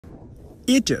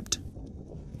Egypt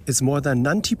is more than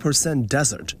 90%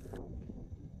 desert.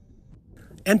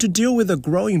 And to deal with a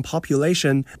growing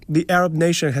population, the Arab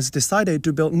nation has decided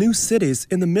to build new cities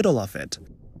in the middle of it.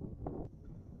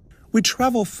 We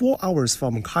travel 4 hours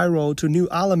from Cairo to New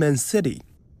Alamein City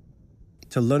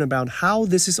to learn about how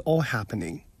this is all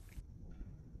happening.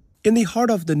 In the heart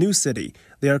of the new city,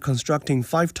 they are constructing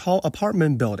 5 tall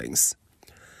apartment buildings.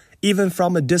 Even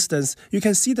from a distance, you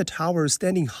can see the towers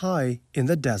standing high in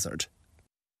the desert.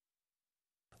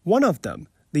 One of them,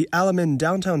 the Alamein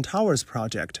Downtown Towers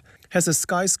project, has a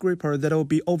skyscraper that will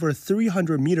be over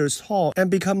 300 meters tall and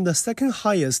become the second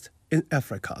highest in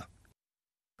Africa.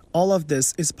 All of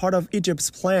this is part of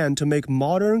Egypt's plan to make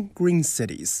modern green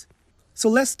cities. So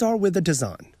let's start with the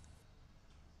design.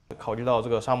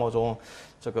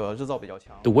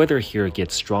 The weather here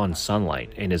gets strong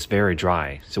sunlight and is very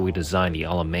dry, so we designed the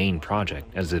Alamein project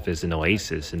as if it's an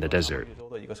oasis in the desert.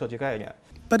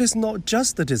 But it's not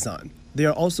just the design. They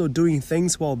are also doing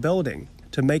things while building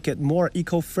to make it more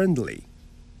eco-friendly.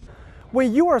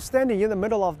 When you are standing in the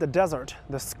middle of the desert,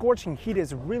 the scorching heat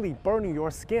is really burning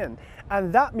your skin,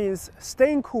 and that means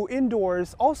staying cool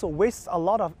indoors also wastes a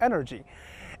lot of energy.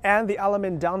 And the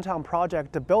Alamein Downtown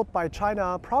project built by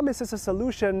China promises a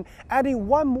solution, adding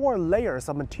 1 more layers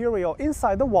of material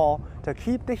inside the wall to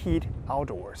keep the heat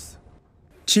outdoors.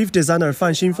 Chief designer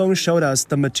Fan Xinfeng showed us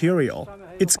the material.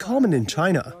 It's common in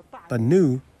China, but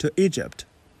new to Egypt.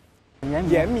 The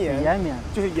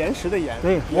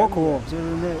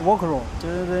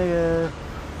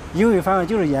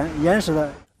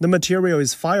material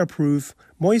is fireproof,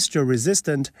 moisture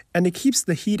resistant, and it keeps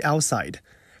the heat outside,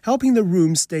 helping the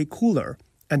room stay cooler,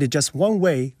 and in just one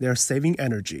way, they're saving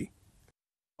energy.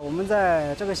 We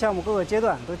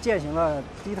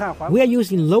are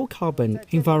using low-carbon,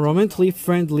 environmentally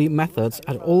friendly methods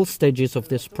at all stages of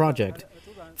this project.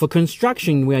 For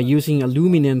construction, we are using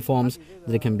aluminum forms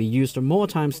that can be used more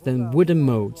times than wooden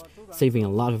molds, saving a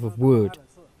lot of wood.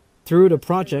 Through the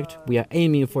project, we are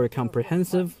aiming for a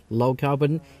comprehensive,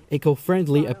 low-carbon,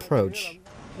 eco-friendly approach.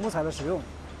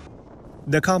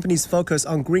 The company's focus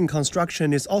on green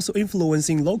construction is also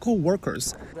influencing local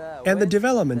workers, and the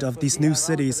development of these new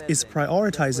cities is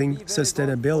prioritizing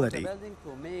sustainability.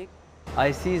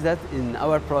 I see that in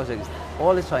our projects,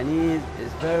 all the Chinese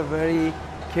is very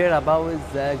care about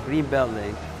the green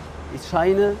building.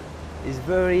 China is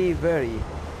very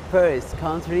first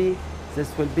country that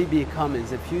will become in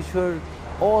the future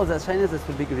all the China that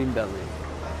will be green building.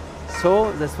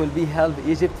 So this will be help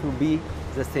Egypt to be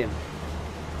the same.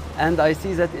 And I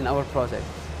see that in our project.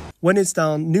 When it's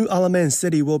done, New Alamein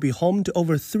City will be home to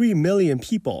over 3 million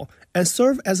people and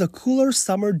serve as a cooler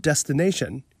summer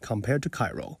destination compared to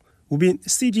Cairo. Wubin,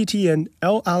 CGTN,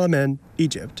 El Alamein,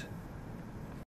 Egypt.